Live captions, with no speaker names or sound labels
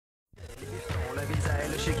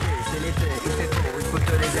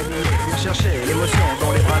chercher l'émotion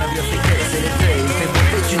dans les bras d'un vieux friqué. C'est l'été, il fait beau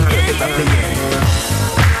et tu ne te fais pas prier.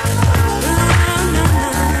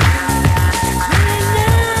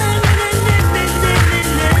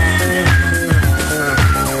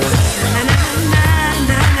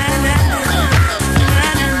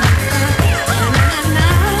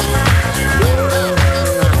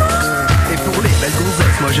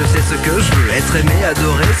 Moi je sais ce que je veux, être aimé,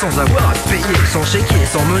 adoré, sans avoir à payer, sans chéquier,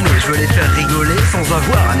 sans mener. Je veux les faire rigoler, sans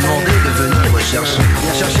avoir à demander de venir rechercher.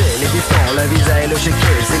 Viens chercher les bifetons, la visa et le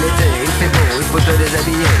chéquier. C'est l'été, il fait beau, il faut te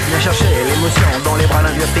déshabiller. Viens chercher l'émotion dans les bras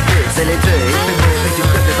d'un vieux friqué. C'est l'été, il fait beau et tu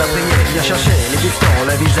ne te fais pas prier. Viens chercher les bifetons,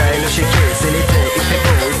 la visa et le chéquier. C'est l'été, il fait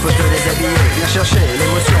beau, il faut te déshabiller. Viens chercher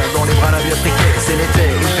l'émotion dans les bras d'un vieux friqué. C'est l'été,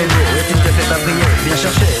 il fait beau et tu ne te fais pas prier. Viens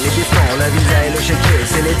chercher les bifetons, la visa et le chéquier.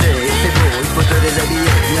 C'est l'été, il fait beau, il faut te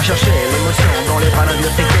déshabiller. Viens chercher l'émotion dans les bras d'un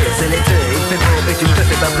vieux friqué. C'est l'été, il fait beau et tu ne te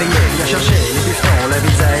fais pas prier. Viens chercher les bifetons, la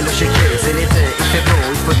visa et le chéquier. C'est l'été, il fait beau,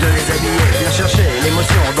 il faut te déshabiller. Viens chercher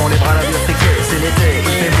l'émotion dans les bras d'un vieux friqué. C'est l'été,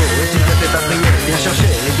 il fait beau et tu ne te fais pas prier. Viens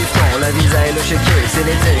chercher les bifetons, la visa et le chéquier. C'est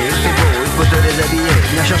l'été, il fait beau, il faut te déshabiller.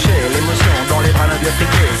 Viens chercher l'émotion dans les bras d'un vieux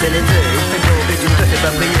friqué. C'est l'été, il fait beau et tu ne te fais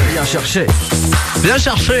pas prier. Viens chercher. Bien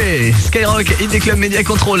cherché. Skyrock, Hit des Clubs Média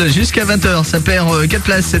Control jusqu'à 20h. Ça perd 4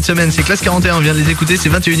 places cette semaine. C'est classe 41, on vient de les écouter. C'est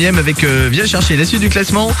 21ème avec Viens chercher la suite du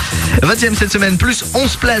classement. 20ème cette semaine, plus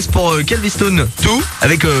 11 places pour Calvistone 2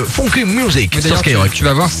 avec Funky Muzik sur Skyrock. Tu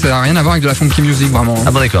vas voir, ça n'a rien à voir avec de la Funky Music vraiment.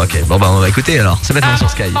 Ah bon d'accord, ok. Bon bah on va écouter alors. C'est maintenant sur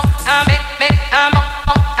Sky.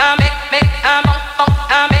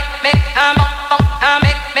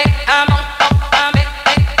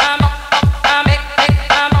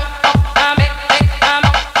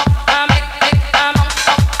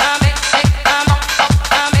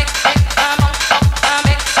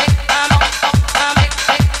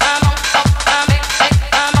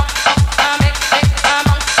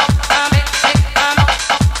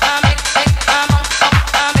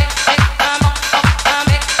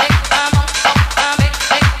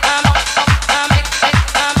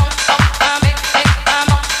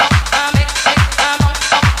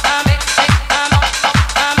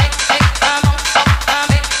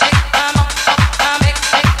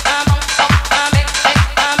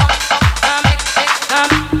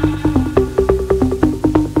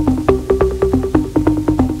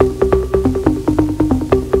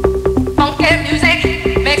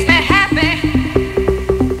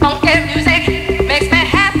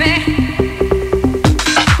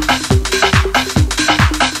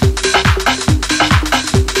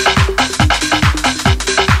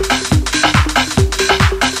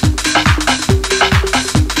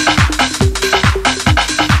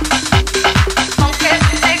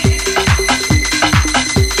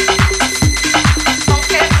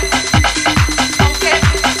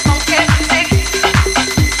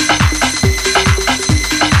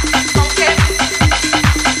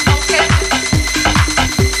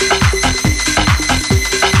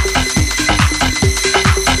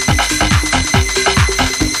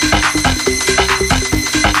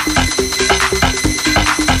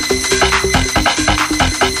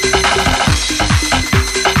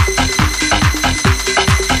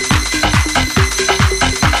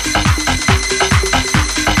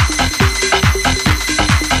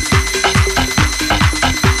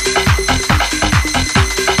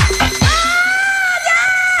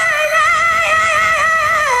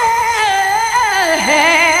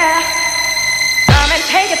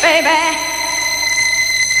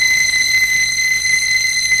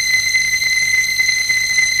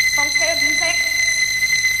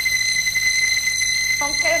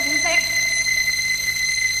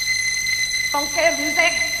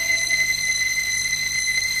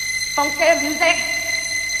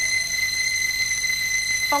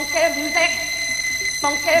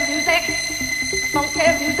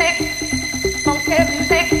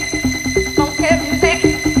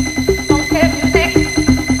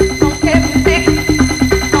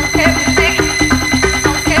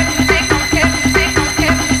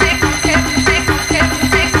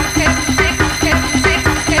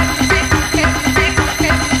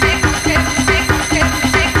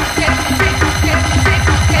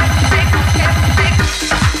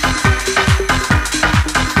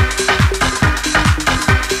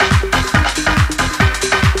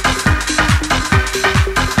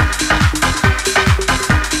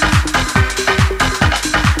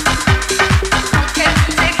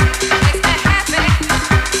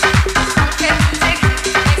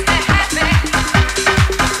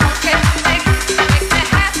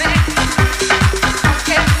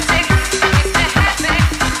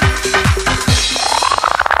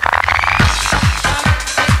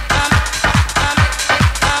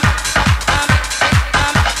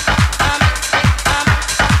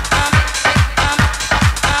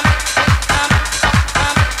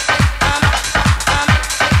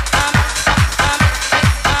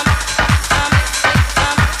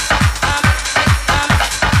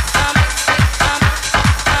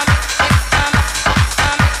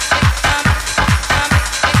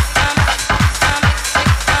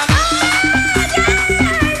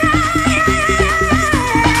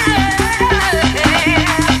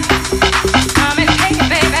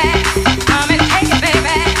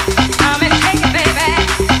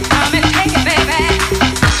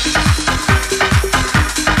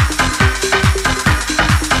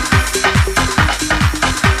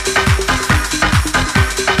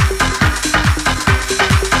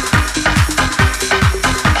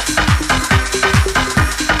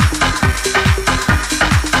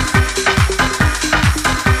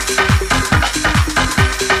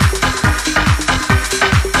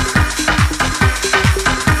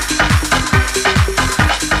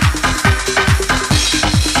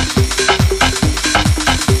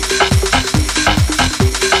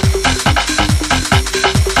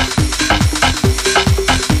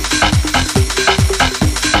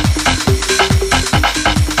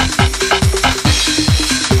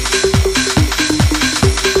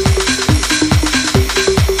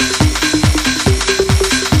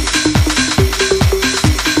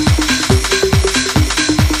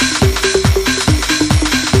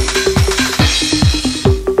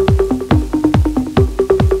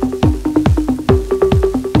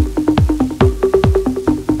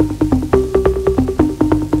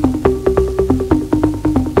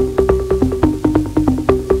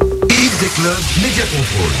 Club Média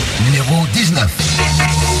Contrôle, numéro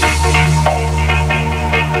 19.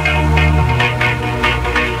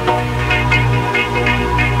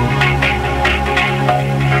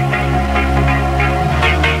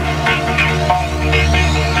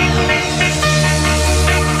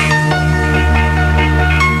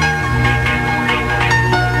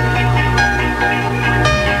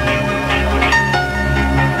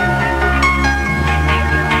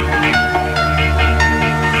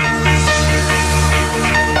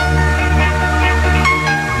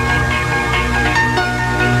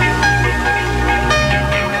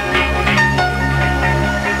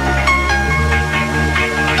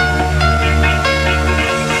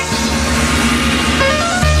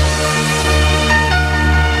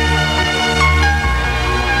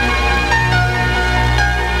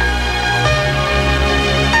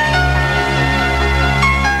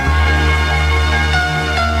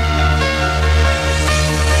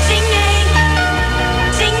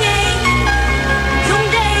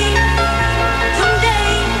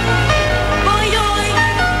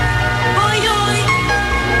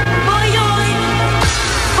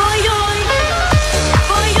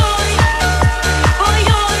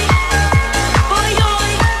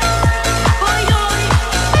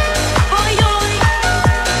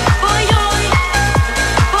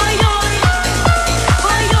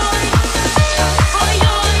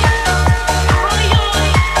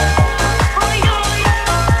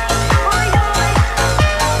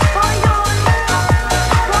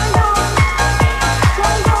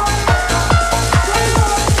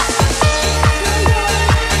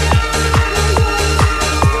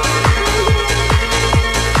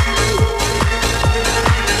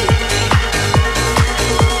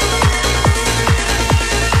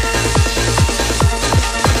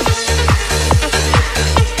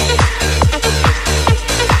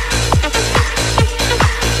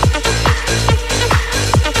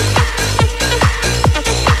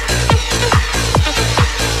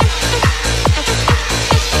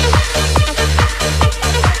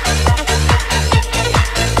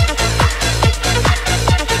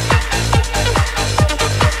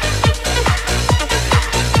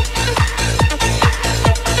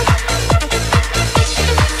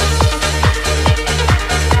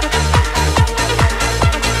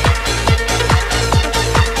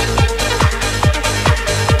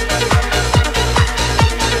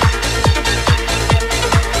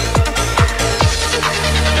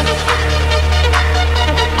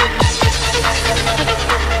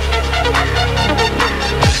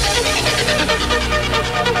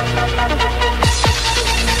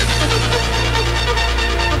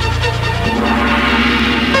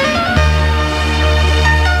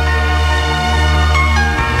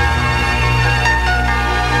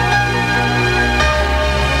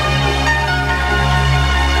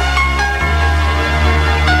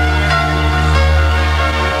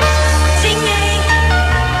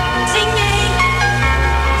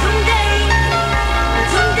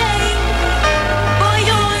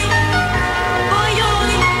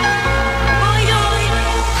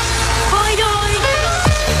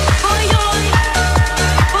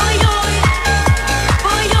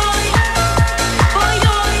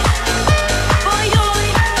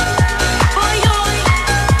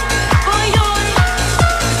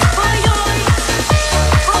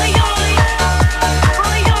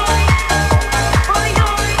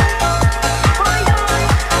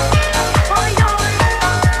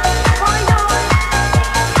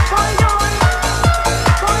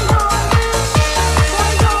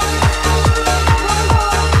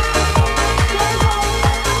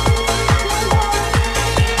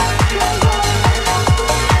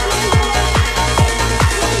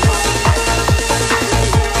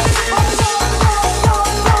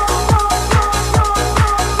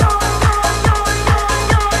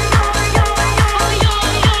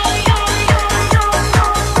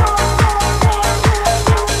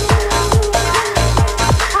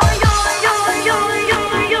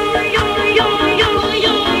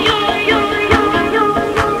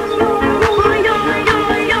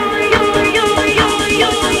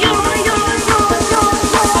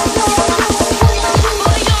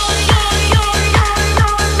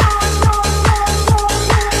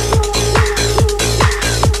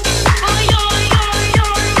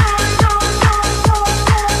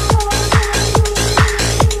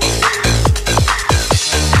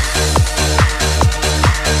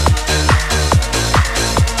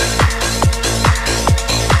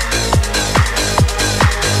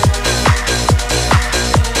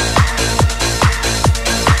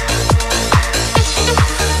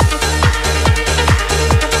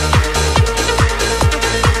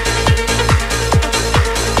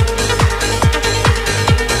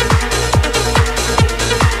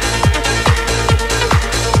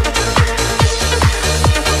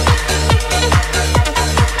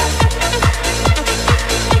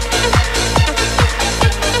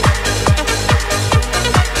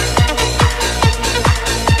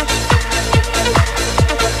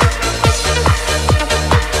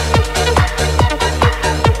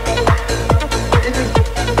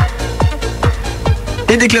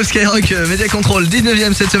 Et des clubs Skyrock, Media Control,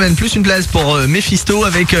 19ème cette semaine, plus une place pour Mephisto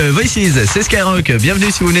avec Voices. C'est Skyrock,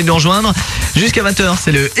 bienvenue si vous venez de nous rejoindre. Jusqu'à 20h,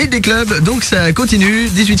 c'est le hit des clubs, donc ça continue.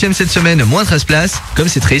 18ème cette semaine, moins 13 places. Comme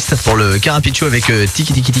c'est triste pour le Carrapicho avec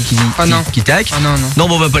Tiki Tiki Tiki Tiki Tac. Ah non. Non,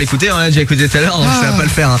 bon, on va pas l'écouter, on l'a déjà écouté tout à l'heure, donc ça va pas le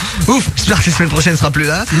faire. Hein. Ouf, j'espère que la semaine prochaine sera plus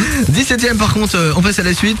là. 17ème par contre, on passe à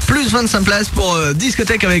la suite, plus 25 places pour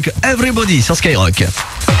Discotech avec Everybody sur Skyrock.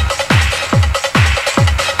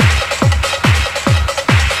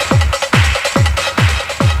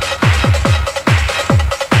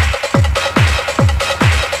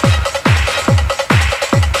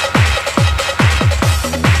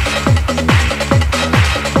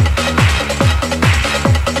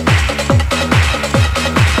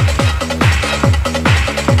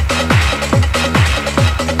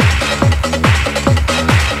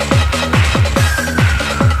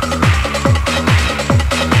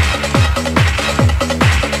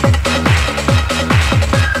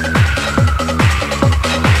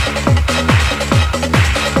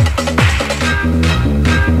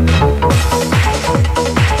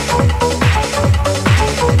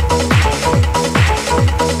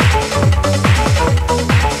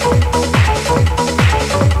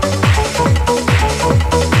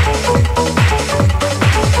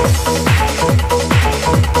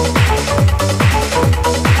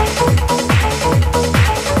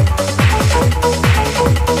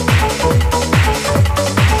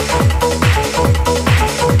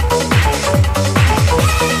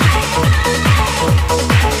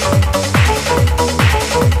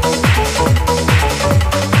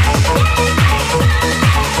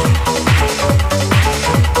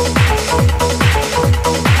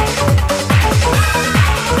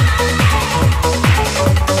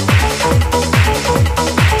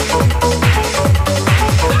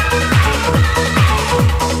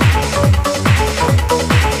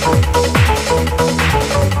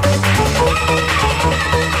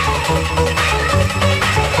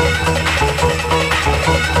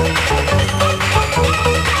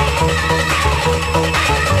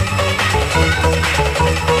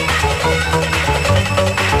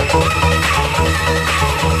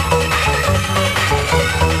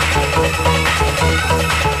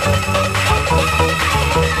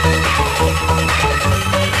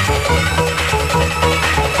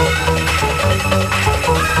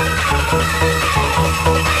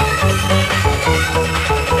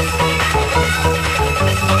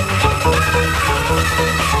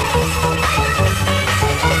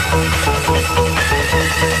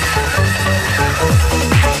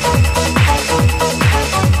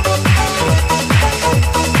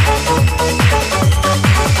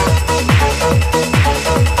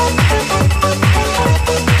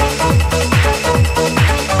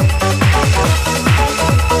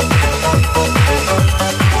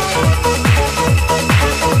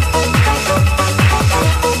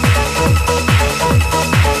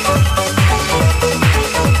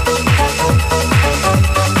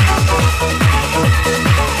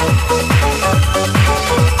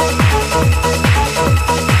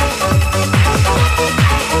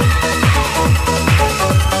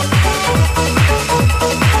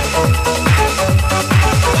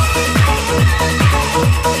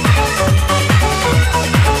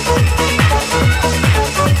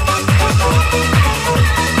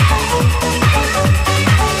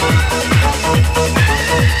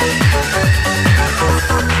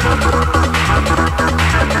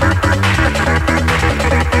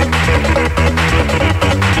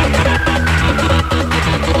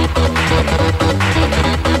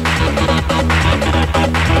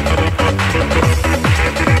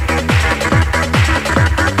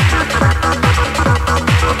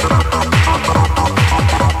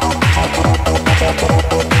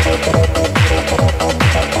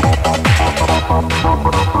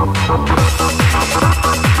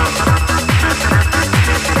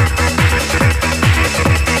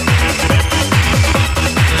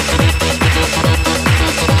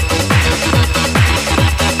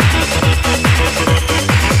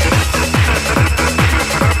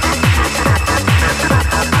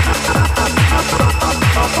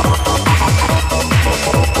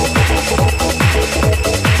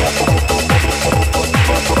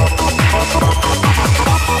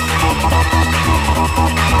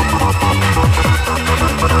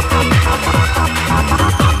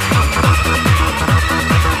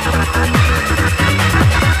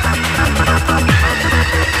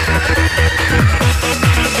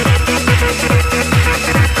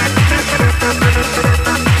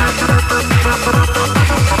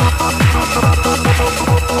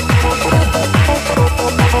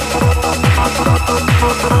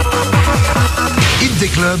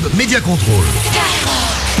 Club Média Contrôle.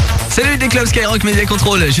 Salut des clubs Skyrock Media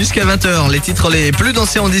Control, jusqu'à 20h, les titres les plus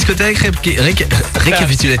dansés en discothèque,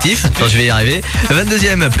 récapitulatif, attends je vais y arriver.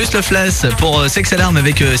 22e, plus le flash pour Sex Alarm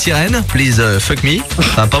avec Sirène, please fuck me,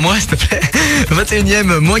 enfin pas moi s'il te plaît.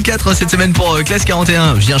 21e, moins 4 cette semaine pour classe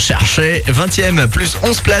 41, je viens chercher. 20e, plus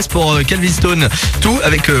 11 places pour Calvin Stone, tout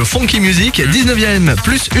avec Fonky Muzik. 19e,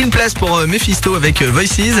 plus une place pour Mephisto avec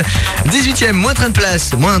Voices. 18e, moins 13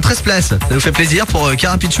 places, ça nous fait plaisir pour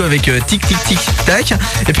Carrapicho avec Tic Tic Tic Tac.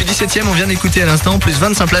 Et puis 17e, on vient d'écouter à l'instant, plus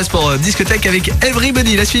 25 places pour Discotech avec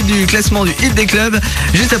Everybody. La suite du classement du hit des clubs,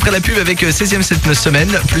 juste après la pub avec 16e cette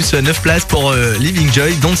semaine, plus 9 places pour Living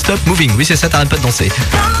Joy, Don't Stop Moving. Oui c'est ça, t'arrêtes pas de danser.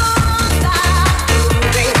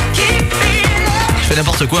 Je fais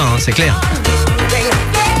n'importe quoi, hein, c'est clair.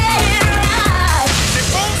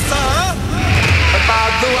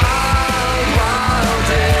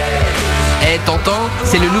 Eh t'entends,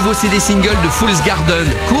 c'est le nouveau CD single de Fool's Garden.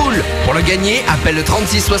 Cool. Pour le gagner, appelle le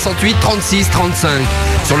 36 68 36 35.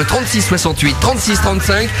 Sur le 36 68 36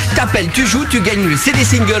 35, t'appelles, tu joues, tu gagnes le CD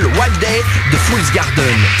single Wild Day de Fool's Garden.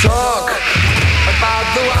 Talk about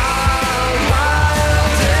the wild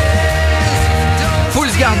days.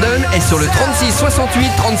 Fool's Garden est sur le 36 68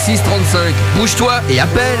 36 35. Bouge-toi et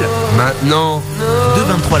appelle maintenant.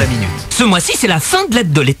 2,23 la minute. Ce mois-ci, c'est la fin de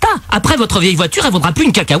l'aide de l'État. Après, votre vieille voiture, elle vaudra plus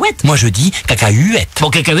une cacahuète. Moi je dis cacahuète. Bon,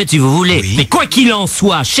 cacahuète si vous voulez. Oui. Mais quoi qu'il en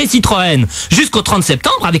soit, chez Citroën, jusqu'au 30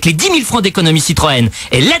 septembre, avec les 10 000 francs d'économie Citroën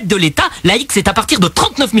et l'aide de l'État, la X est à partir de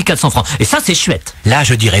 39 400 francs. Et ça, c'est chouette. Là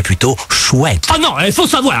je dirais plutôt chouette. Ah non, il faut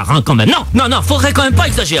savoir, hein, quand même. Non, faudrait quand même pas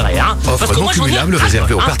exagérer, hein. Offre non cumulable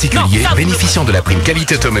réservée aux particuliers bénéficiant de la prime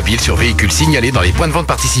qualité automobile sur véhicules signalés dans les points de vente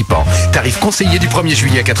participants. Tarif conseillé du 1er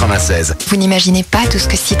juillet à 96. Vous n'imaginez pas tout ce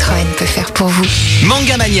que Citroën peut faire pour vous.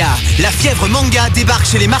 Manga Mania, la fièvre manga débarque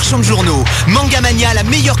chez les marchands de journaux. Manga Mania, la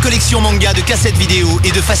meilleure collection manga de cassettes vidéo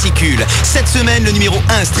et de fascicules. Cette semaine, le numéro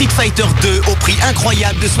 1 Street Fighter 2 au prix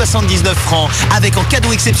incroyable de 79 francs, avec en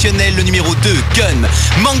cadeau exceptionnel le numéro 2 Gun.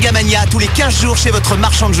 Manga Mania tous les 15 jours chez votre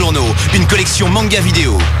marchand de journaux. Une collection manga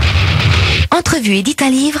vidéo. Entrevue édite un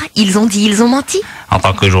livre, ils ont dit, ils ont menti. En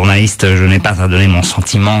tant que journaliste, je n'ai pas à donner mon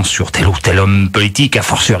sentiment sur tel ou tel homme politique, a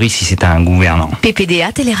fortiori si c'est un gouvernant.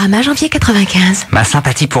 PPDA, Télérama, janvier 95. Ma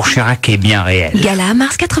sympathie pour Chirac est bien réelle. Gala,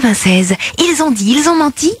 mars 96. Ils ont dit, ils ont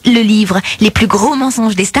menti. Le livre, les plus gros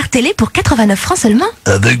mensonges des stars télé pour 89 francs seulement.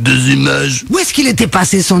 Avec des images. Où est-ce qu'il était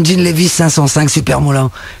passé son jean Levi's 505 super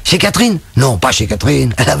moulant? Chez Catherine? Non, pas chez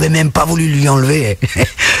Catherine. Elle avait même pas voulu lui enlever.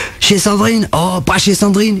 Chez Sandrine? Oh, pas chez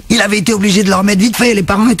Sandrine. Il avait été obligé de le remettre vite fait, les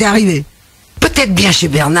parents étaient arrivés. Peut-être bien chez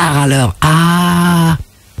Bernard alors. Ah,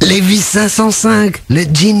 Levi's 505, le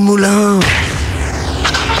jean moulant.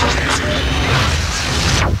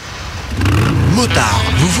 Motard,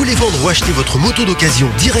 vous voulez vendre ou acheter votre moto d'occasion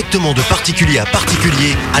directement de particulier à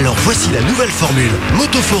particulier? Alors voici la nouvelle formule,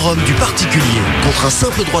 Motoforum du particulier. Contre un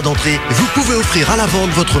simple droit d'entrée, vous pouvez offrir à la vente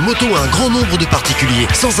votre moto à un grand nombre de particuliers,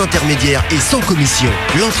 sans intermédiaire et sans commission.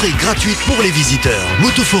 L'entrée est gratuite pour les visiteurs.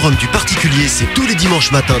 Motoforum du particulier, c'est tous les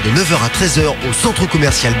dimanches matins de 9h à 13h au centre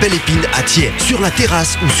commercial Belle-Épine à Thiers, sur la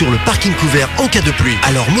terrasse ou sur le parking couvert en cas de pluie.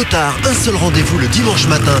 Alors Motard, un seul rendez-vous le dimanche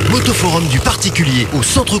matin, Motoforum du particulier au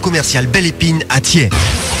centre commercial Belle-Épine à Thiers.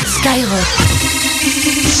 Skyrock.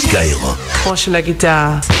 Skyrock. Branche la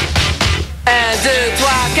guitare. 1, 2,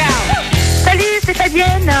 3, 4. Salut, c'est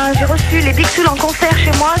Fabienne. J'ai reçu les Big Soul en concert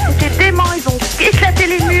chez moi. C'était dément. Ils ont éclaté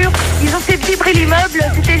les murs. Ils ont fait vibrer l'immeuble.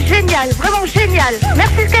 C'était génial. Vraiment génial.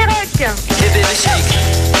 Merci Skyrock.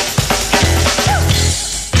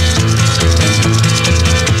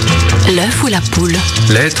 L'œuf ou la poule?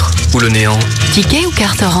 L'être ou le néant? Ticket ou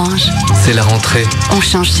carte orange? C'est la rentrée. On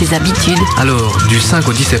change ses habitudes. Alors, du 5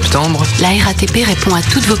 au 10 septembre, la RATP répond à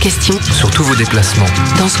toutes vos questions sur tous vos déplacements.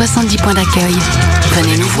 Dans 70 points d'accueil.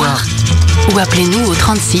 Venez nous voir. Ou appelez-nous au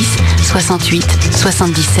 36 68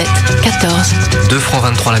 77 14. 2 francs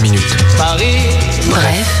 23 la minute. Paris.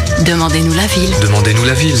 Bref, demandez-nous la ville. Demandez-nous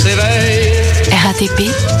la ville.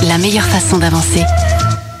 RATP, la meilleure façon d'avancer.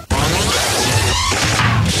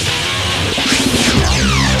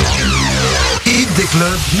 Des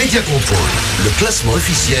clubs Média Contrôle, le classement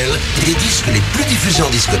officiel des disques les plus diffusés en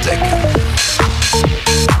discothèque.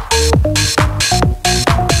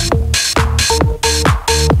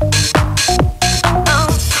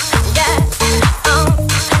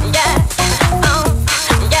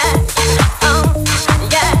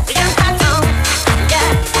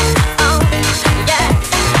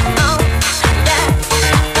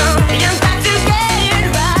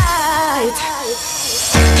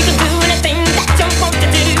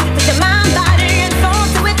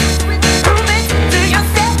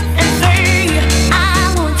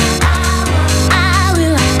 I want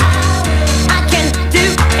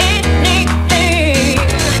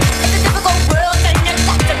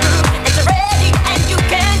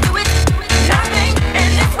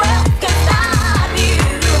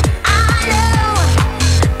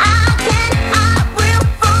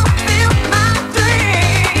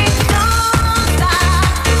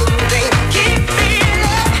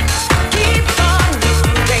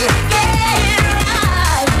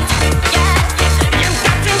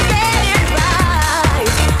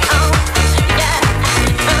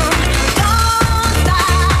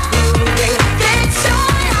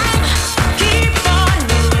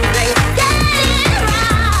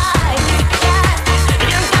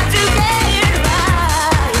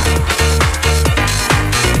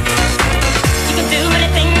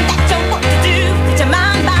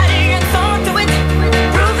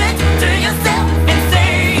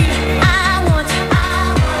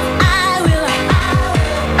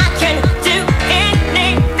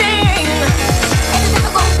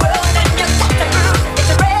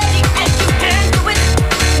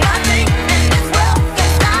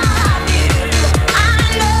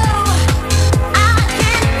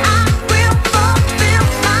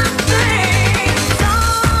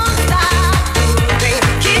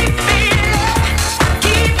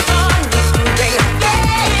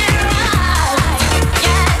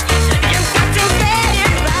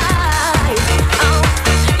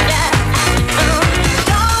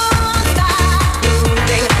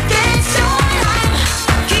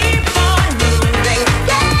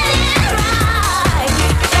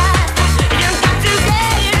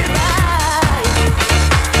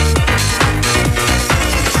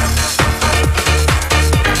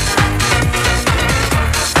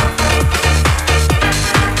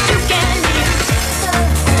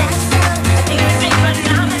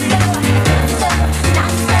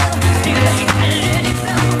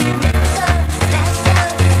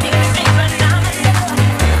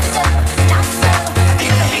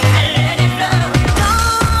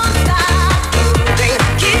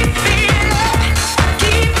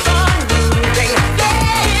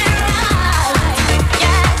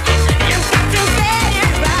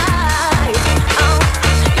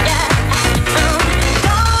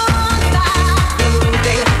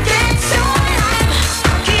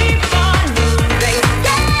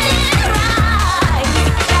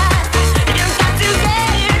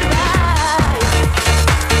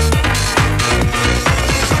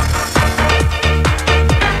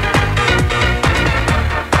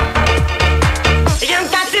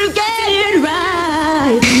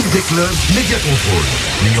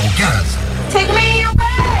numéro 15. Take me away,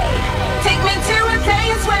 take me to a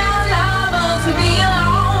place where I love to be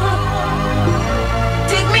alone.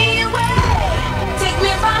 Take me away, take me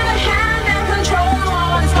by the hand and control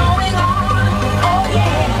what is going on. Oh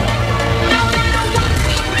yeah. No matter what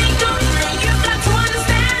we go through, you've got to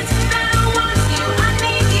understand that I want you, I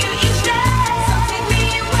need you each day. So take me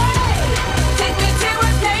away, take me to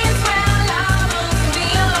a place where I love to be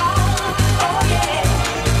alone. Oh yeah.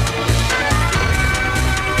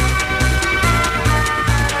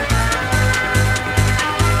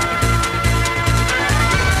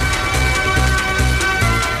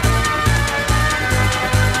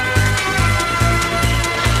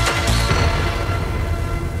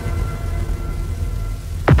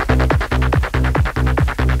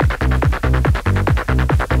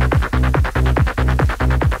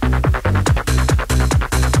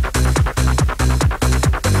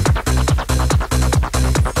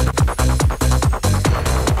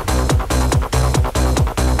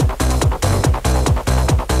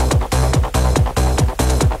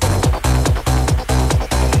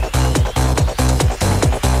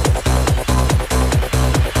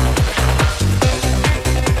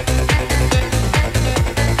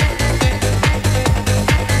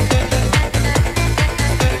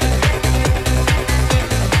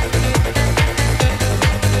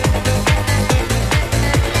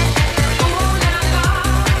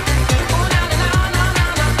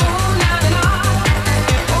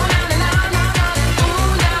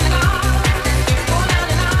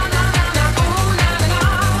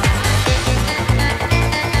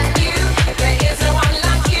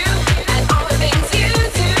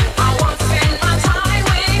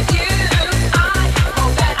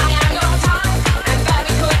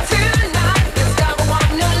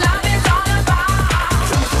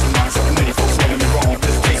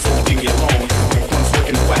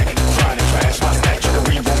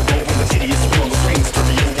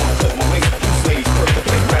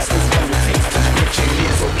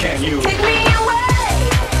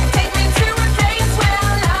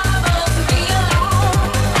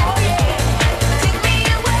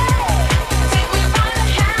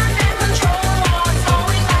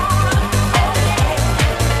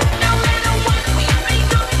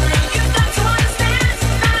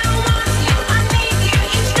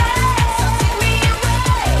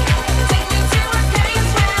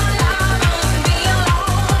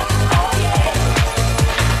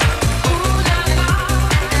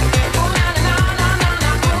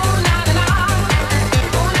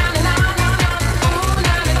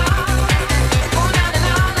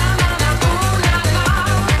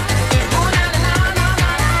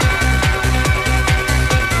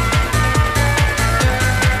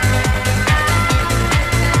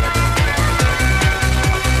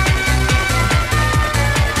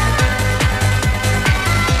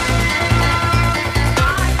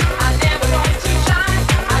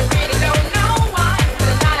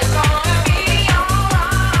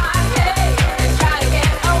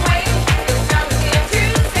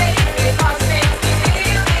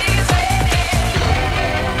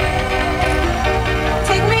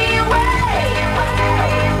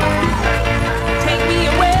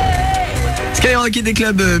 Skyrock des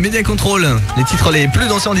clubs Media Control, les titres les plus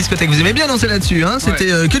dansés en discothèque. Vous aimez bien danser là-dessus, hein?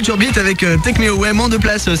 C'était Culture Beat avec Take Me Away, moins de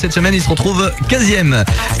place cette semaine, il se retrouve 15e.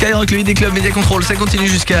 Skyrock, le hit des clubs Media Control, ça continue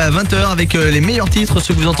jusqu'à 20h avec les meilleurs titres,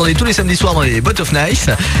 ceux que vous entendez tous les samedis soirs dans les Bot of Nice.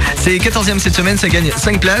 C'est 14e cette semaine, ça gagne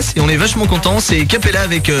 5 places et on est vachement content. C'est Cappella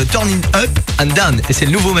avec Turning Up and Down et c'est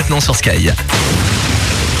le nouveau maintenant sur Sky.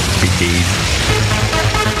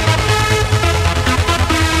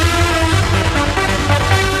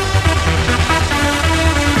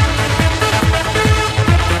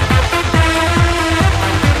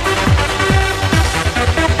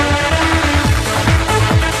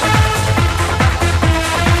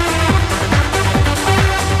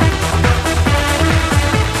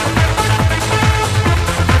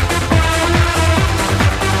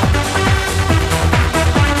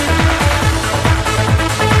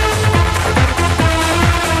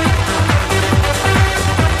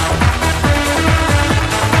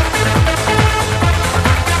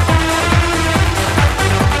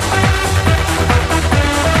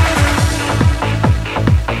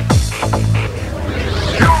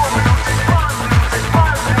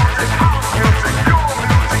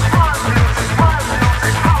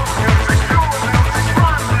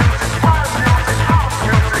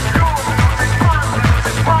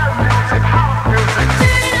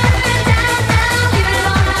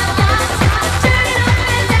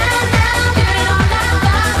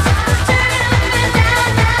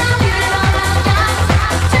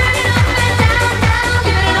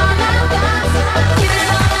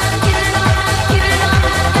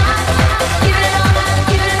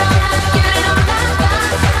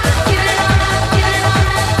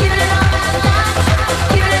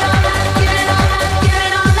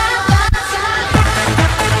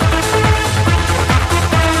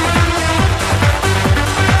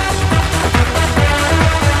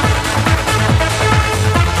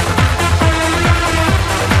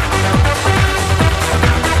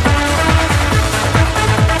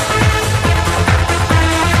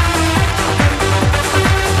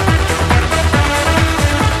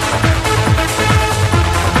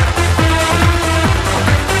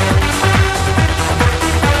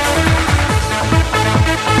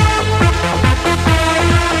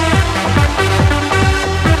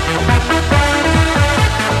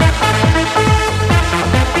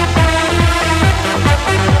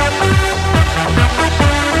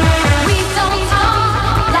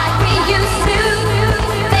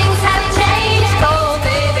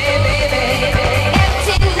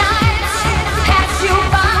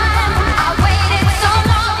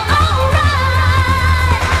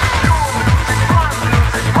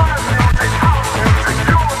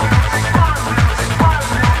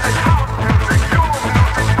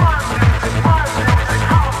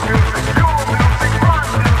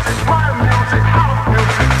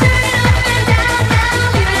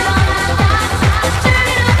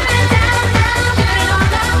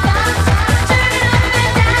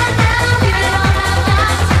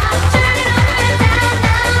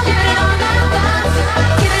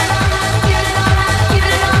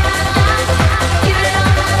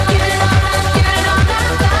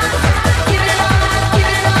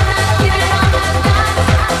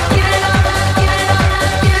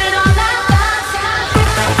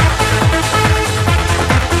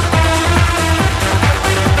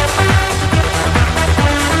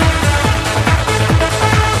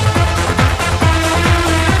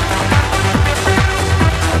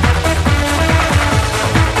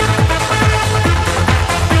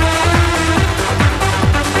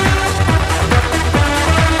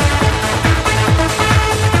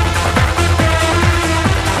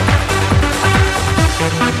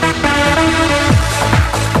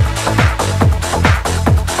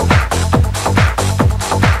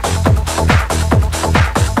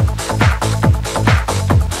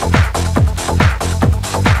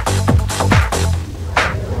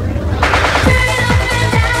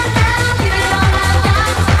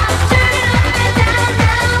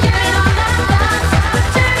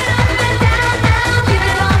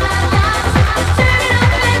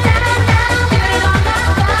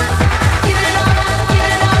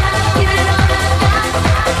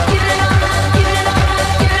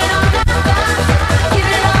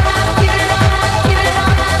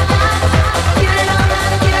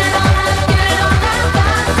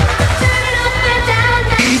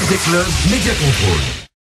 des clubs Média Contrôle.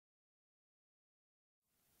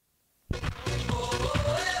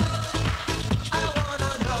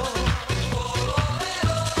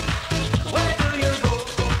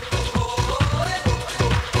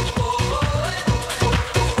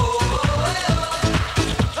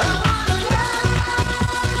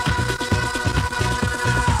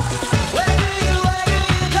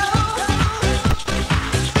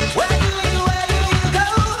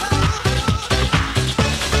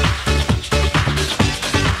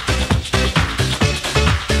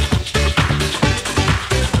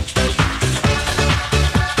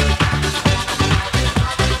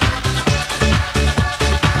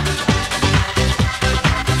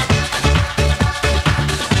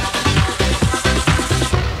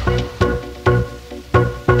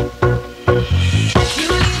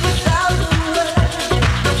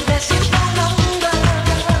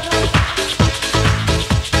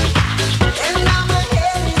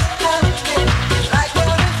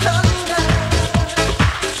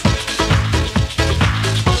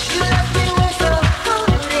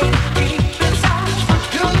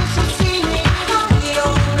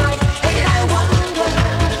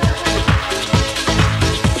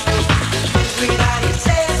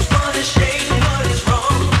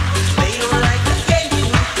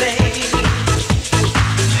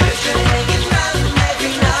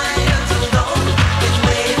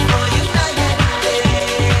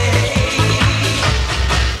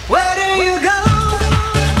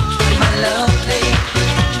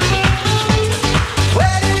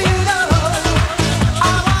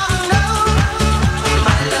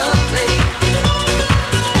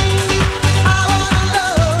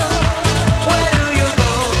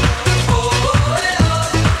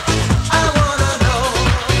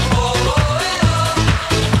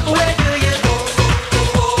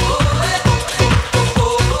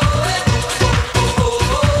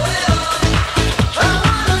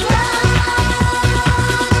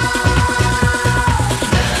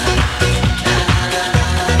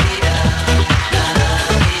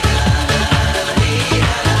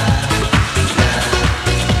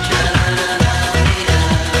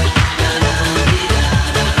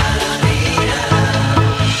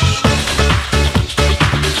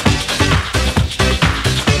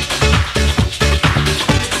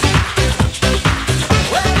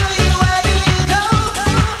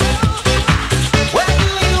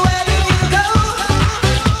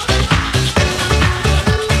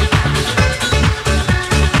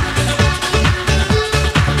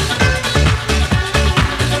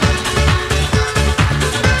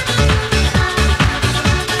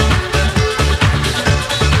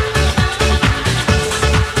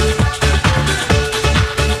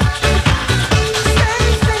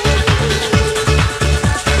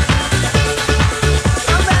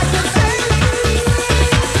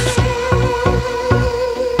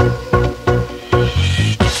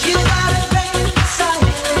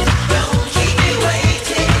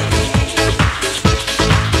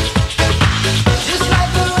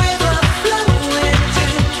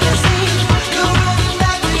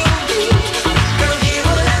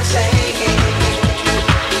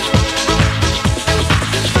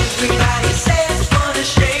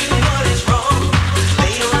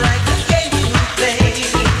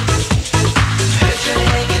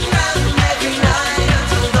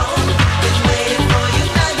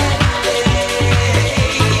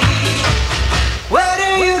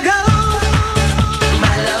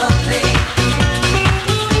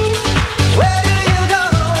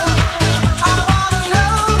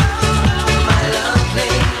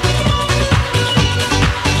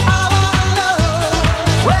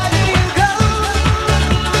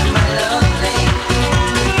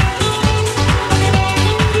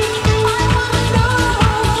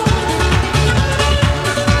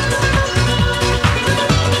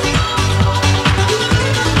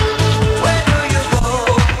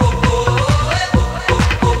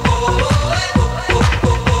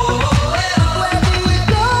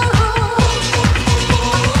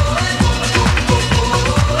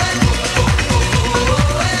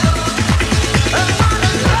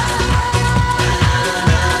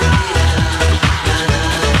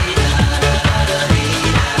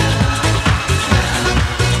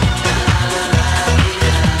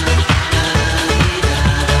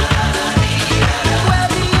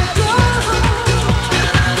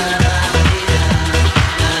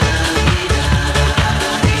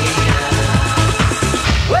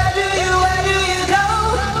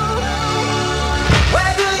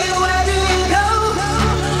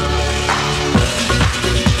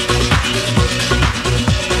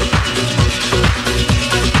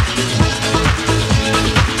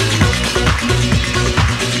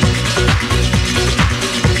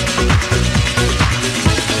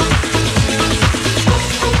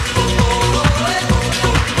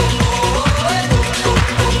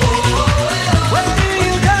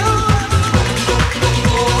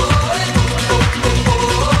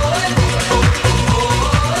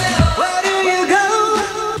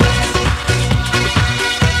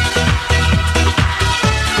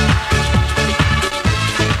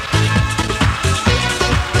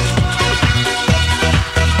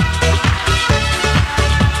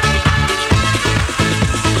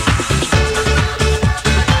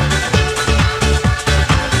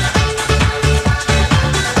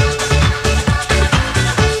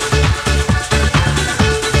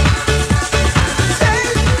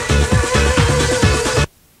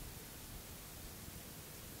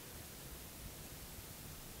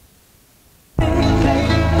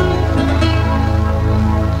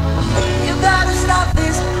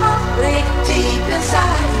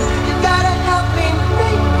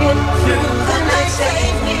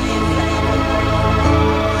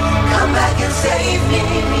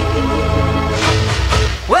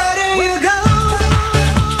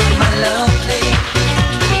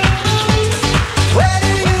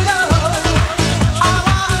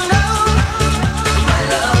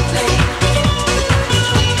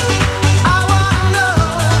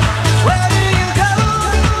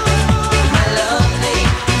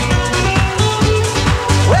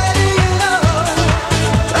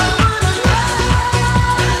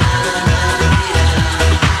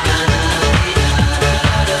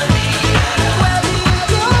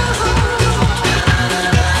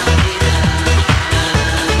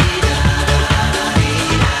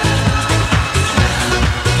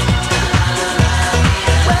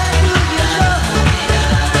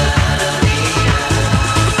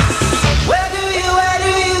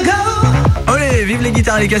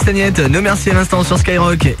 guitare et les castagnettes, nos merci à l'instant sur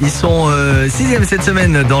Skyrock. Ils sont 6ème cette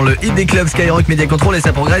semaine dans le hit des clubs Skyrock Media Control et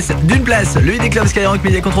ça progresse d'une place. Le hit des clubs Skyrock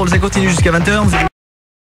Media Control, ça continue jusqu'à 20h.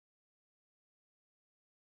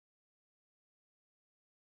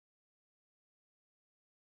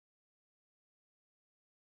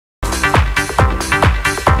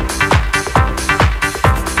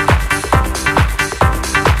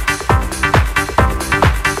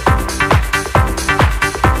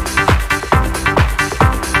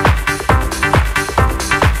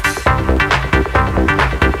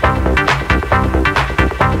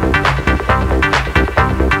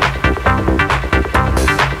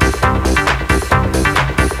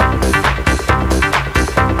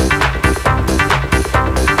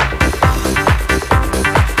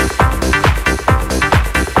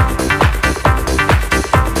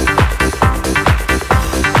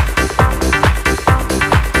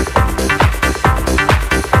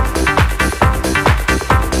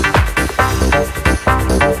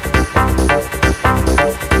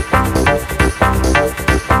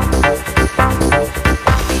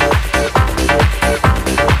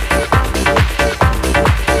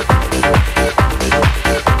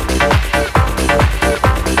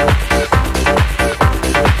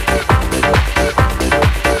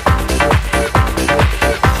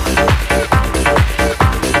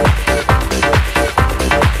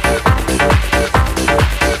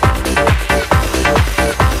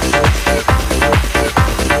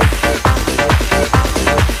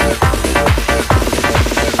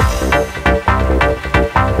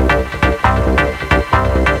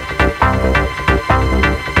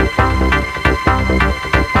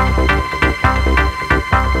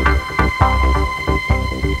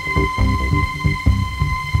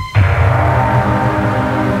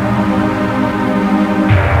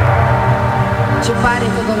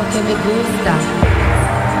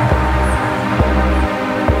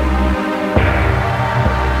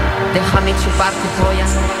 Déjame chupar tu polla.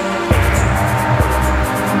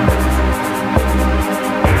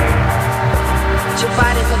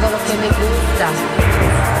 Chupar todo lo que me gusta.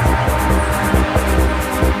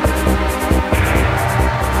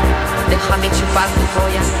 Déjame chupar tu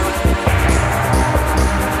polla.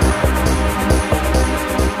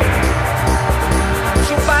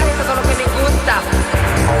 Chupar todo lo que me gusta.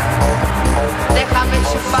 Déjame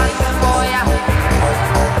chupar tu polla.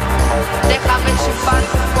 Déjame chupar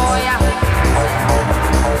tu polla.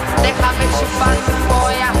 Déjame chupar tu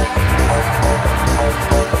polla.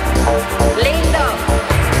 Lindo.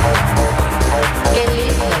 Qué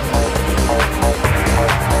lindo.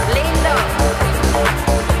 Lindo.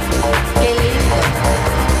 Qué lindo.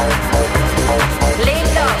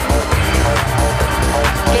 Lindo.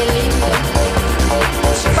 Qué lindo.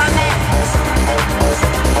 Chúpame.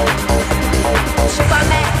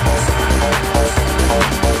 Chúpame.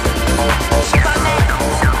 Chúpame.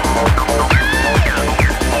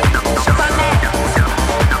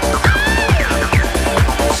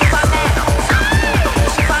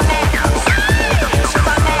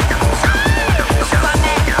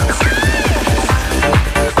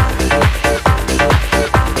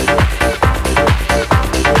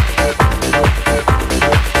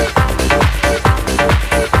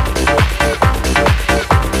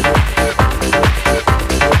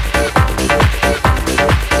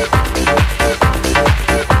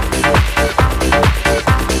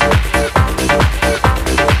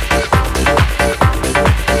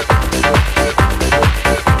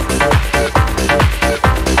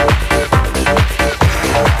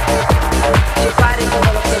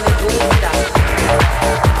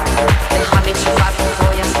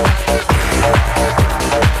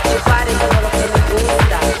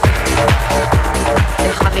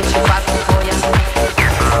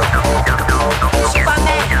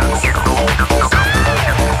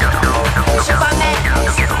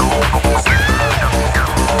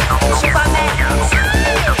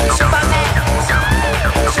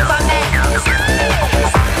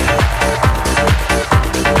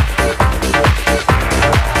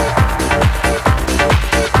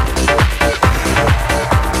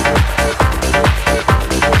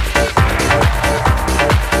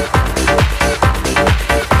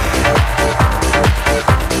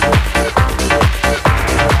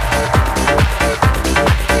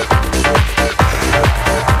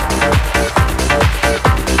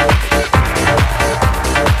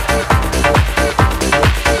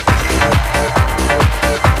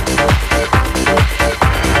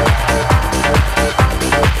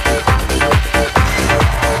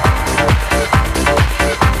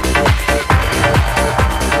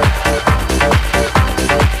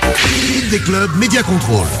 Club Média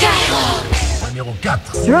Contrôle. numéro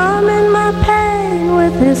 4. Strumming my pain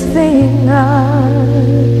with his fingers,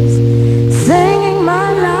 singing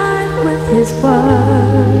my life with his words,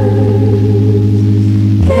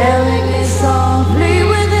 killing me softly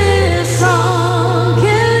with his song,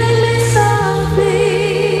 killing me softly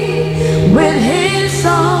with his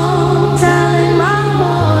song, telling my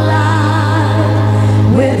whole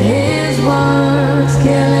life with his words,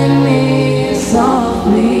 killing me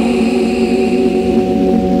softly.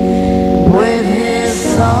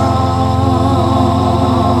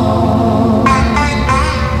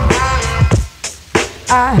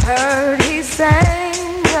 I heard he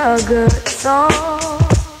sang a good song,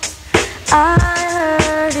 I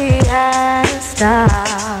heard he had a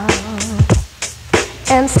style,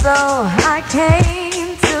 and so I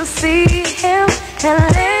came to see him and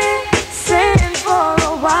listen for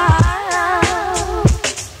a while.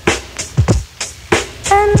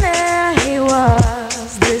 And there he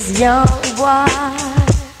was, this young boy,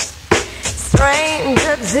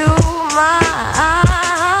 stranger to my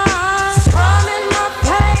eyes, strumming my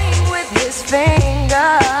pain with his fingers,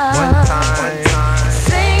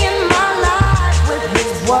 singing my life with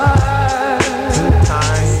his words,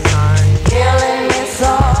 killing me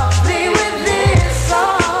softly with this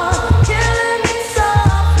song, killing me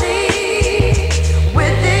softly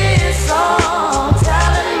with this song,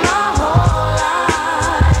 telling my whole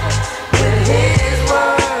life with his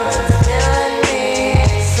words, killing me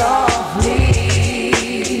softly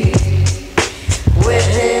with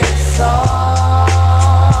his song.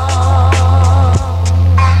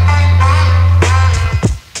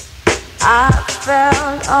 I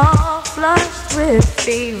felt all flushed with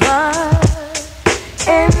fever,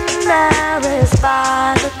 embarrassed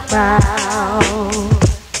by the crowd.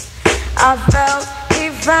 I felt he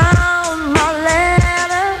found my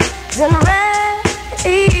letters and read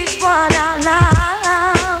each one out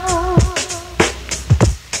loud.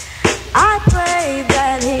 I prayed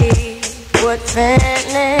that he would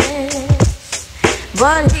finish,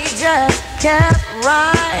 but he just kept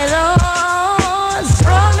right on,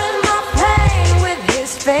 strumming my pain with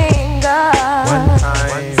his fingers,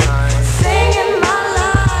 singing my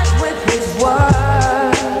life with his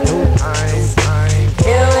words,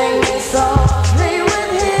 killing me softly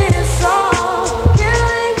with his song,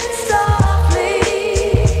 killing me softly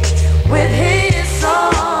with his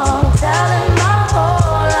song, telling my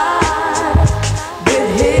whole life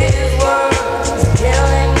with his words,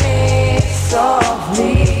 killing me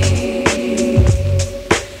softly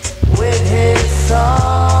with his song.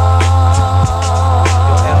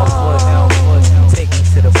 Take me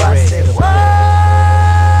to the bridge.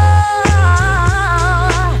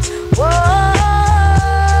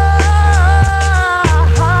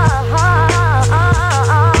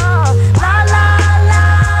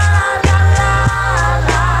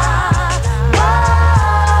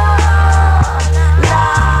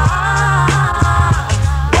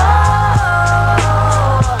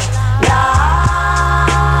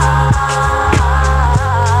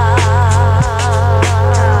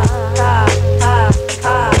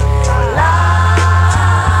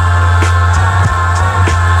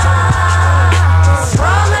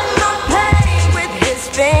 Strumming my pain with his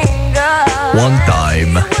fingers, One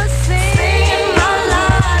time. singing my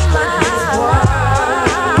life with his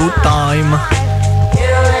words, Two time.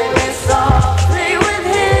 killing me softly with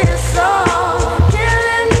his song,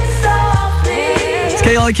 killing me softly.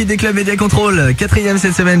 Skyrock Idée Club Media Control, 4ème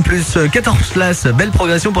cette semaine, plus 14 places. Belle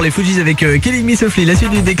progression pour les Fugees avec Killing Me Softly. La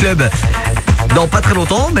suite du Idée Club dans pas très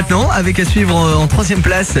longtemps maintenant, avec à suivre en 3ème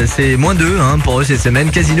place, c'est -2 pour eux cette semaine,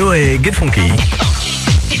 Casino et Get Fonky.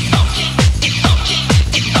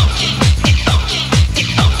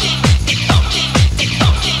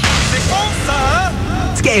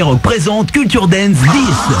 Skyrock présente Culture Dance 10.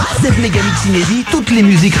 7 mégamix inédits, toutes les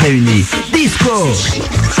musiques réunies. Disco,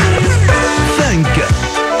 Funk,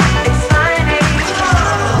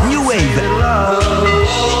 New Wave,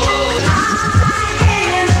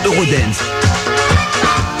 Eurodance,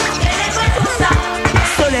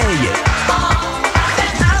 Soleil,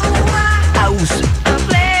 House,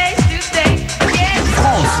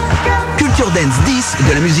 France. Culture Dance 10,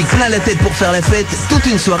 de la musique plein la tête pour faire la fête, toute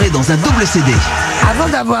une soirée dans un double CD. Avant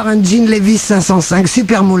d'avoir un jean Levi's 505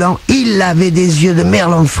 super moulant, il avait des yeux de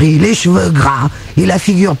merlan frit, les cheveux gras et la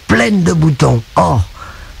figure pleine de boutons. Oh,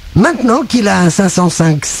 maintenant qu'il a un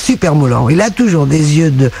 505 super moulant, il a toujours des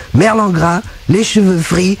yeux de merlan gras, les cheveux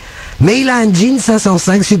frits, mais il a un jean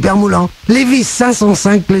 505 super moulant. Levi's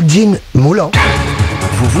 505, le jean moulant.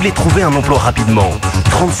 Vous voulez trouver un emploi rapidement?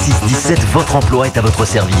 3617 Votre Emploi est à votre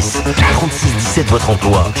service. 3617 Votre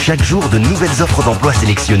Emploi. Chaque jour, de nouvelles offres d'emploi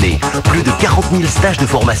sélectionnées. Plus de 40 000 stages de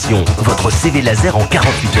formation. Votre CV laser en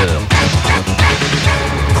 48 heures.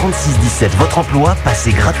 3617 Votre Emploi.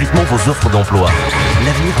 Passez gratuitement vos offres d'emploi.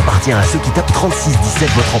 L'avenir appartient à ceux qui tapent 3617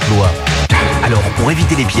 Votre Emploi. Alors, pour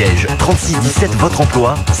éviter les pièges, 3617 Votre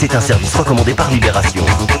Emploi, c'est un service recommandé par Libération.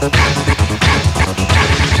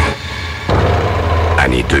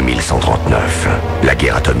 Année 2139, la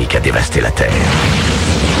guerre atomique a dévasté la Terre.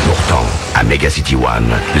 Pourtant, à Mega City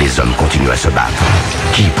One, les hommes continuent à se battre.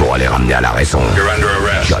 Qui pourra les ramener à la raison?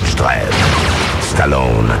 Judge Dredd.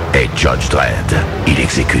 Stallone est Judge Dredd. Il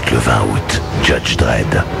exécute le 20 août. Judge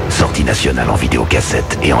Dredd, sortie nationale en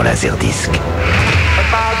vidéocassette et en laserdisc.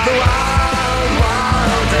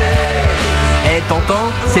 Eh, t'entends?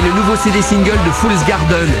 C'est le nouveau CD single de Fool's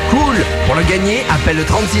Garden. Cool! Pour le gagner, appelle le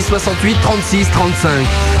 36 68 36 35.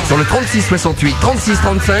 Sur le 36 68 36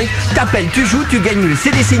 35, t'appelles, tu joues, tu gagnes le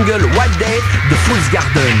CD single Wild Day de Fool's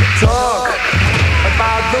Garden.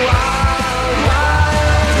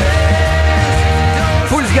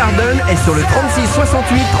 Fool's Garden est sur le 36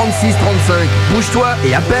 68 36 35. Bouge-toi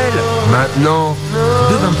et appelle maintenant.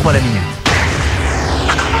 2,23 la minute.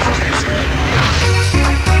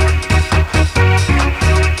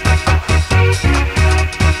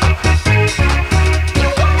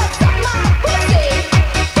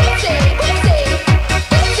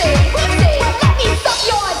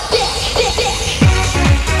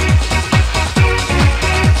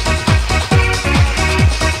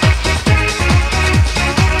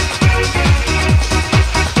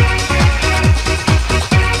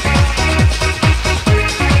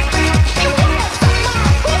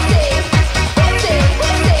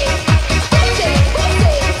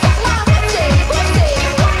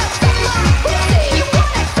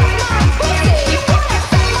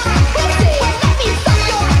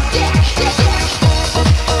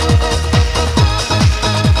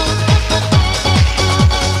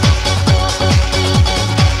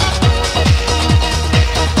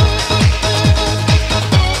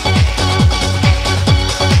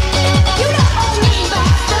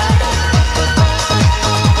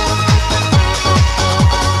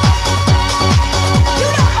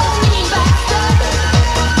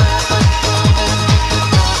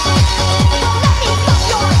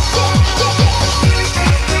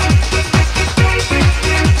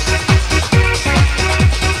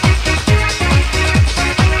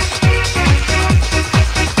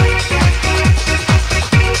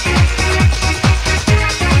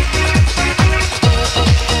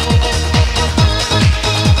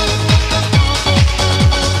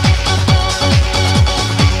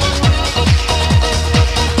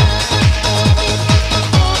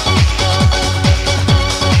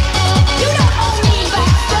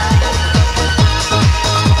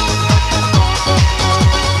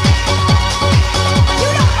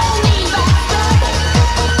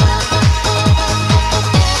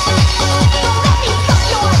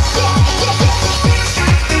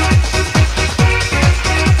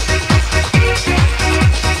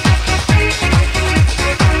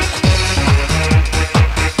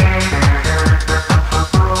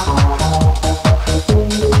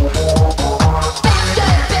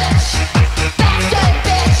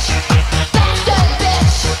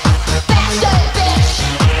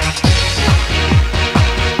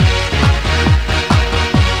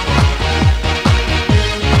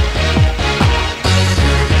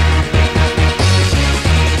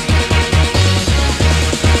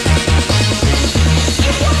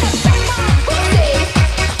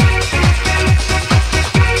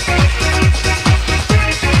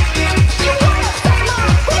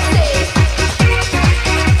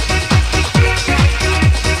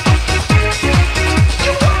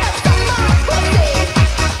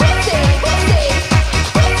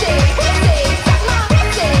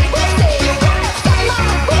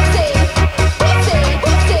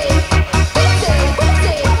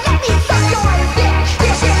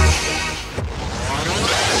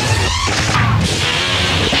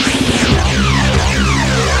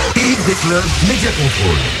 Club Média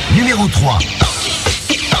Contrôle. Numéro 3.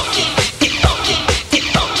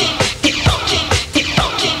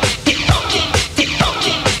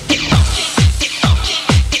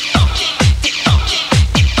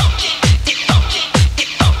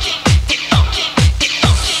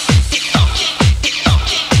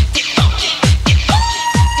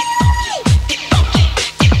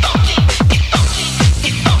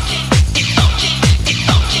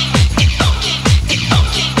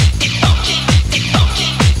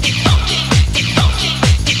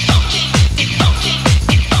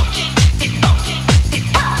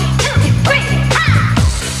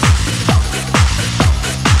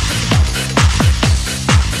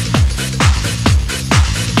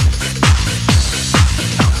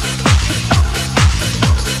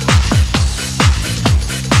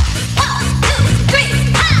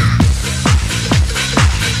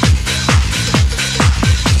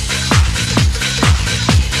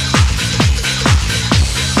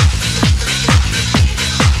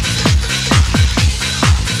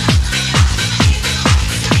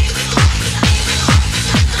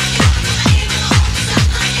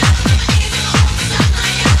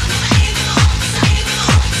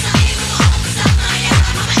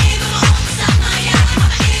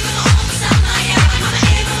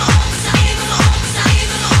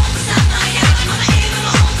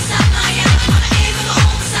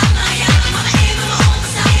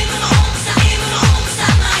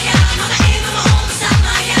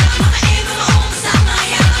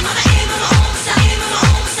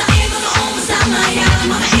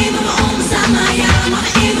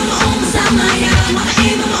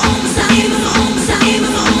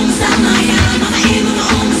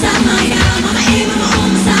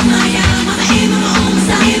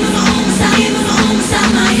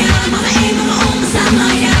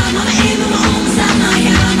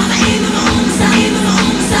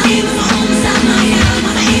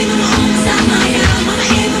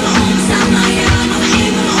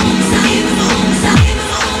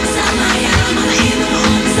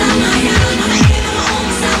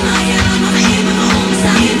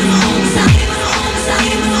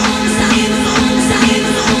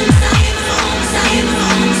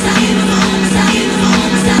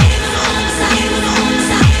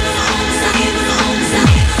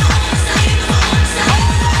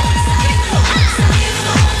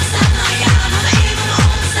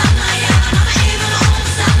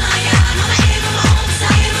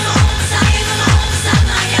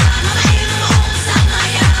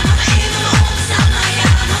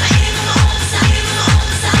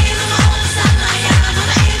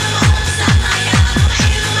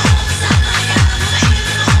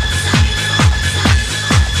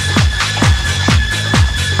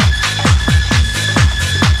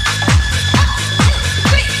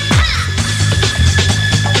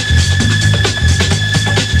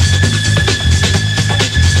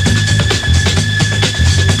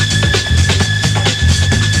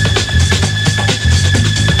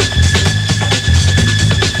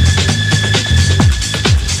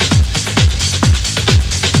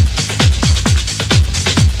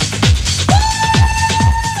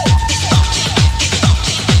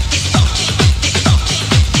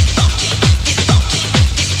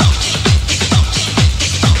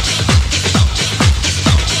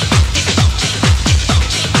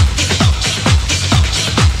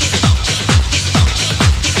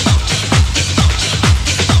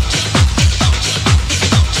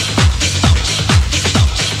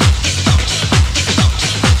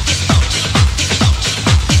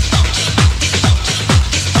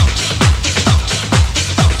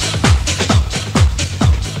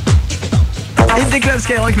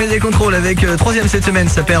 Skyrock Media Control avec 3ème cette semaine,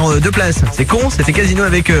 ça perd 2 places. C'est con, c'était Casino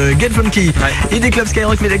avec Get Funky. ID Club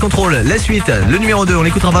Skyrock Media Control, la suite, le numéro 2, on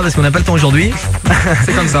l'écoutera pas parce qu'on n'a pas le temps aujourd'hui.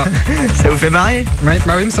 C'est comme ça. Ça vous fait marrer? Oui,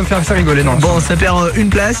 bah oui, mais ça me fait rigoler, non. Bon, ça perd une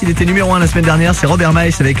place, il était numéro 1 la semaine dernière, c'est Robert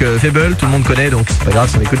Miles avec Fable, tout le monde connaît donc c'est pas grave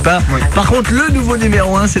si on n'écoute pas. Oui. Par contre, le nouveau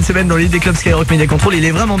numéro 1 cette semaine dans l'ID Club Skyrock Media Control, il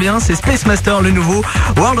est vraiment bien, c'est Space Master, le nouveau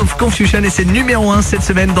World of Confusion, et c'est numéro 1 cette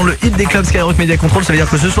semaine dans le hit des clubs Skyrock Media Control. Ça veut dire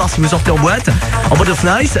que ce soir, si vous sortez en boîte of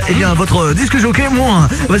nice, eh bien votre disque jockey, moi,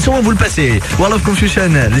 on va sûrement vous le passer. World of Confusion,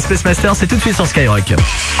 les Space Masters, c'est tout de suite sur Skyrock.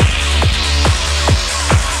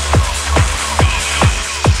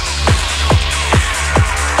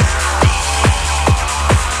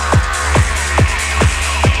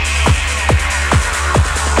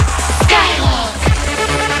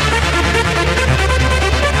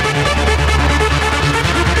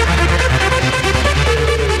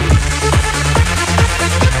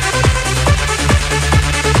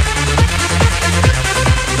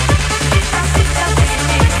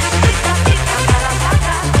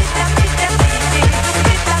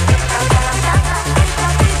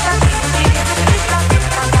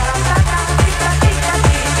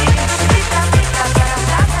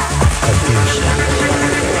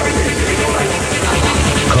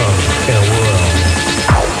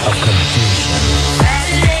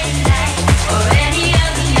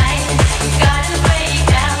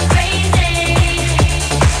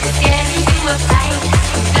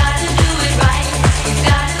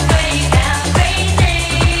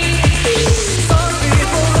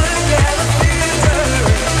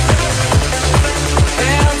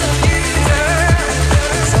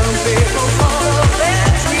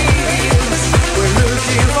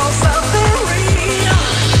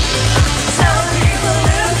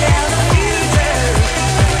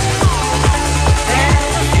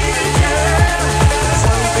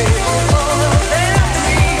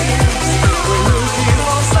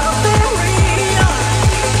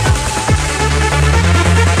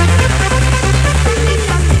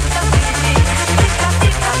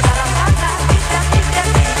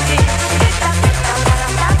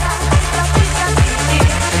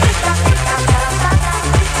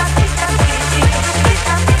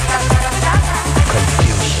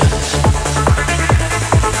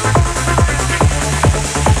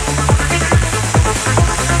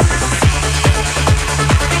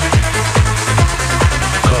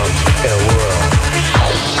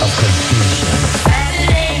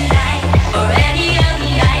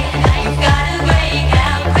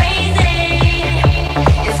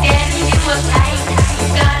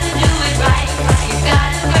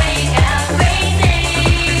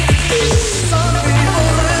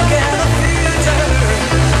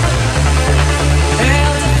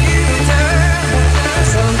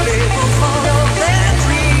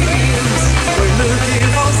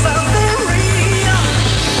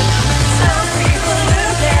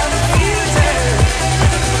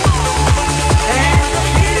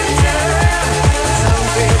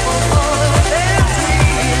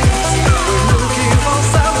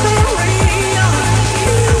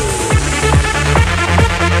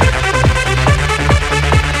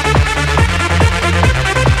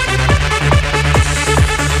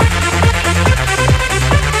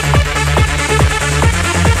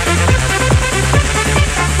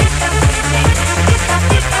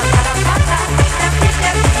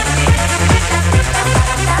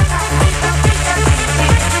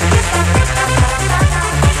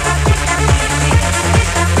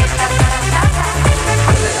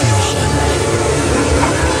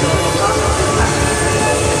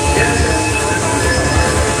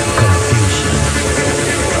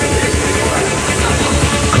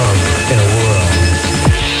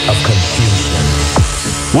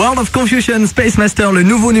 World of Confusion, Space Master, le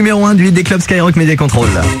nouveau numéro 1 du hit des clubs Skyrock Media Control.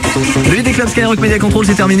 Le hit des clubs Skyrock Media Control,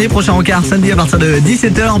 c'est terminé. Prochain rencard samedi à partir de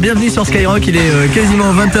 17h. Bienvenue sur Skyrock, il est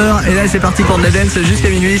quasiment 20h. Et là, c'est parti pour de la dance jusqu'à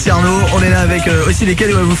minuit. C'est Arnaud. On est là avec aussi les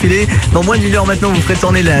cadeaux à vous filer. Dans moins d'une heure maintenant, vous ferez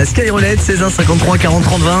tourner la Skyroulette 16 1 53 40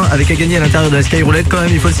 30 20 avec à gagner à l'intérieur de la Skyroulette. Quand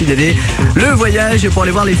même, il faut le signaler. Le voyage pour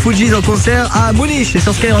aller voir les Fugees en concert à Munich. Et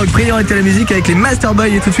sur Skyrock, priorité à la musique avec les Master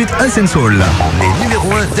Boy et tout de suite Sensual. Les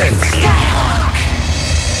numéros 1 dance.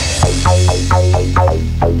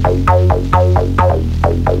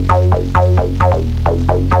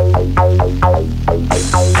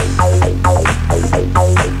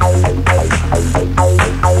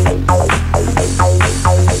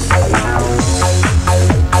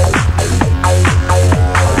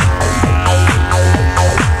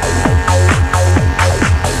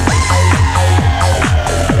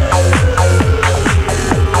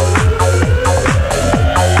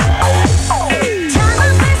 Tell my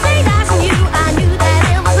friends say that's you. I knew that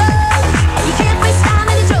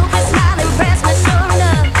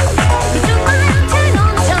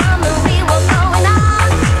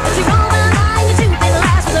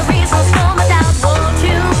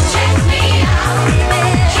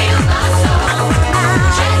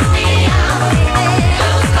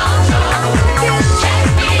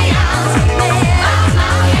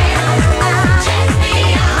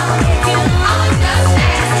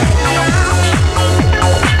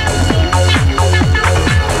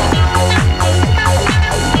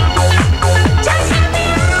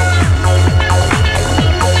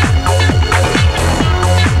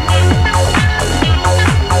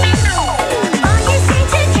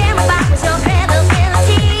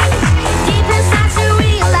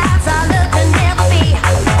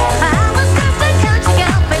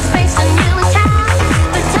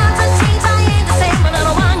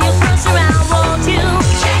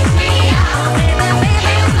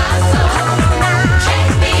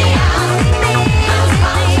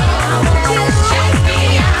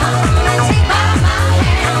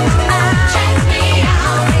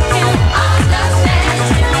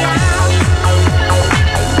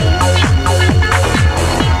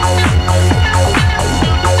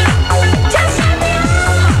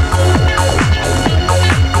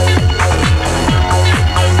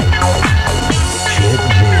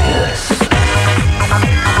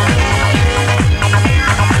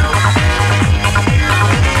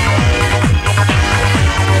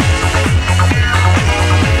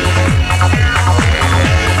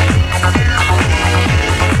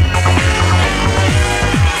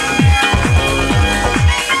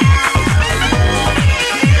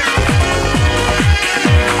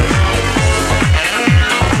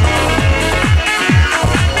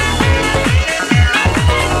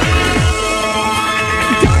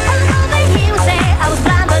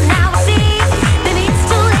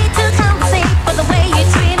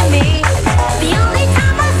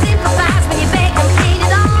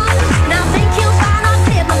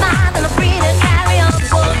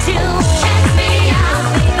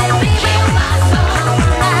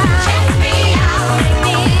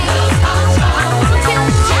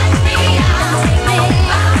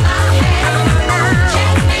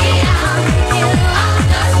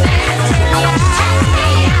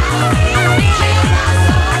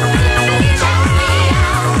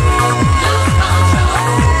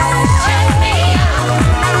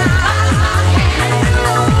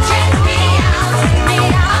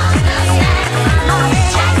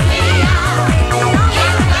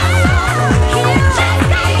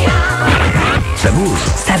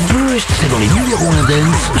les numéros 1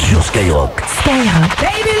 dance sur Skyrock. Skyrock.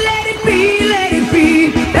 Baby, let it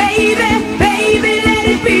be, baby.